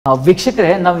ವೀಕ್ಷಕರೇ,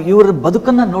 ನಾವು ಇವರ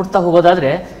ಬದುಕನ್ನ ನೋಡ್ತಾ ಹೋಗೋದಾದ್ರೆ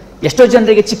ಎಷ್ಟೋ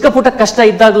ಜನರಿಗೆ ಚಿಕ್ಕ ಪುಟ್ಟ ಕಷ್ಟ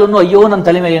ಇದ್ದಾಗ್ಲೂ ಅಯ್ಯೋ ನನ್ನ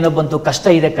ತಲೆ ಮೇಲೆ ಏನೋ ಬಂತು, ಕಷ್ಟ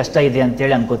ಇದೆ ಅಂತ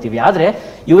ಹೇಳಿ ಅನ್ಕೋತೀವಿ. ಆದ್ರೆ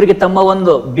ಇವರಿಗೆ ತಮ್ಮ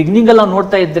ಒಂದು ಬಿಗಿನಿಂಗ್ ಅಲ್ಲಿ ನಾವು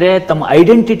ನೋಡ್ತಾ ಇದ್ರೆ ತಮ್ಮ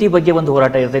ಐಡೆಂಟಿಟಿ ಬಗ್ಗೆ ಒಂದು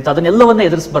ಹೋರಾಟ ಇರ್ತೈತೆ, ಅದನ್ನೆಲ್ಲವನ್ನ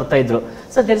ಎದುರಿಸಿ ಬರ್ತಾ ಇದ್ರು.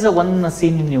 So there is a one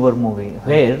seen in your movie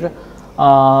wear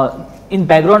in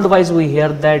background wise we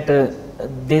hear that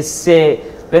they say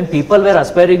when people were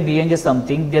aspiring being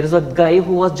something, there is a guy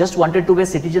who was just wanted to be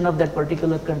a citizen of that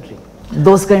particular country.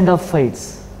 Those kind of fights.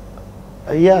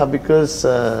 Yeah, because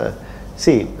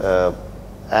see,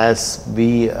 as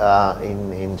we are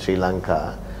in Sri Lanka,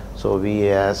 so we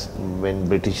when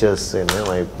Britishers,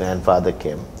 my grandfather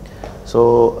came, so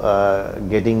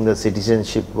getting the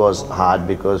citizenship was hard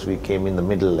because we came in the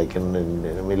middle, like in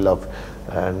the middle of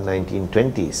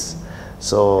 1920s.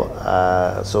 So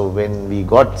when we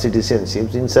got citizenship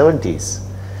in 70s,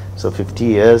 so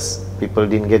 50 years people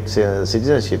didn't get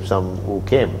citizenship, some who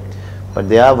came, but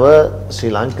there were Sri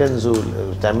Lankans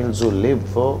Tamils who lived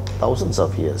for thousands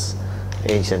of years,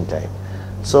 ancient time.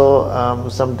 So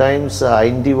sometimes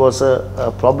identity was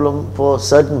a problem for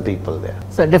certain people there.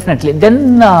 So definitely. Then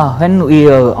when we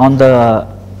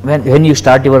when you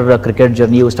start your cricket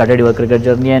journey, you started your cricket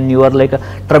journey and you are like a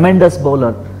tremendous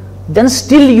bowler. Then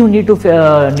still you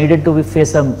needed to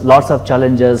face lots of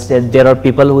challenges. There are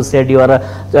people who said you are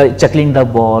chuckling the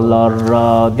ball, or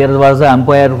there was an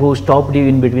umpire who stopped you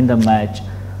in between the match.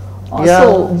 Yeah.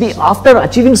 So after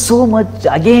achieving so much,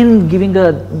 again giving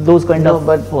those kind of.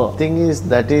 But thing is,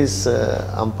 that is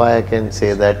umpire can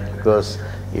say that because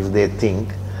if they think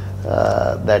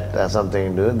that has something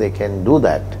to do, they can do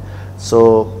that. So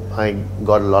I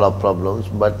got a lot of problems,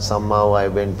 but somehow I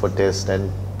went for test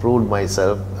and proved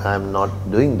myself I am not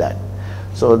doing that.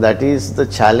 So that is the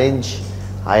challenge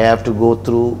I have to go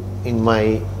through in my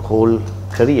whole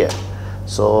career.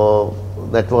 So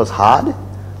that was hard,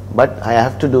 but I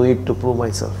have to do it to prove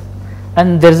myself.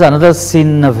 And there is another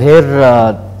scene where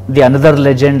the another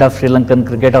legend of Sri Lankan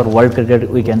cricket or world cricket,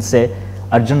 we can say,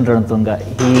 Arjun Ranatunga,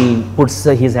 he puts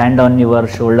his hand on your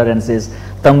shoulder and says,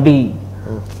 "Thambi,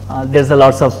 there's a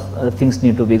lots of things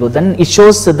need to be good." Then it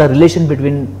shows the relation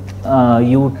between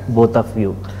you, both of you,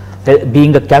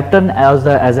 being a captain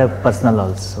as a personal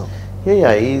also.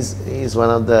 Yeah, he's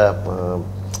one of the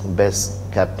best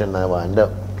captain I've ever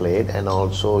played, and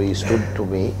also he stood to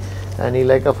me, and he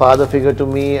like a father figure to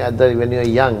me when you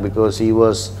are young, because he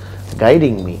was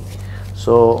guiding me.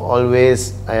 So always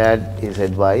I had his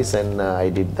advice, and I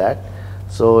did that.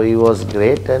 So he was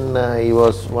great, and he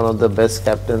was one of the best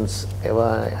captains ever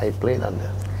I played under.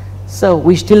 So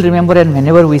we still remember, and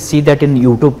whenever we see that in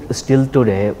YouTube still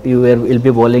today, you will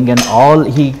be bowling and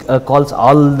he calls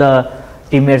all the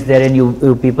teammates there, and you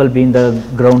people be in the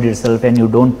ground itself and you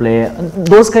don't play.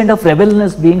 Those kind of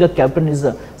rebellious being a captain is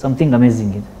something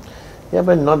amazing. Yeah,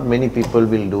 but not many people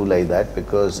will do like that,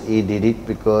 because he did it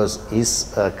because his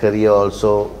career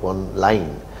also on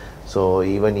line. So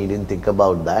even he didn't think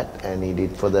about that, and he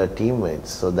did for the teammates.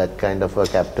 So that kind of a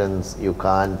captains you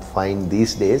can't find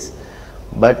these days,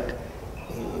 but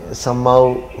somehow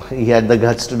he had the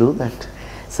guts to do that.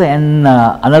 So, and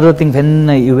another thing, when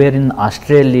you were in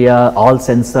Australia, all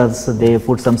sensors, they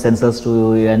put some sensors to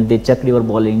you and they checked your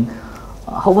bowling.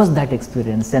 How was that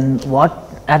experience, and what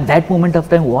at that moment of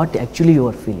time, what actually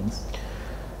your feelings?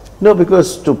 No, because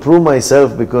to prove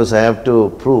myself, because I have to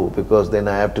prove, because then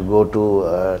I have to go to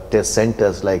test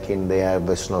centers, like they have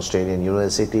Western Australian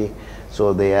University,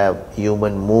 so they have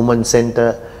Human Movement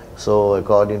Center. So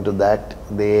according to that,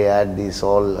 they had this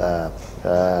all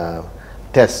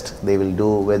test they will do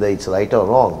whether it's right or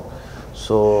wrong.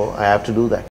 So I have to do that.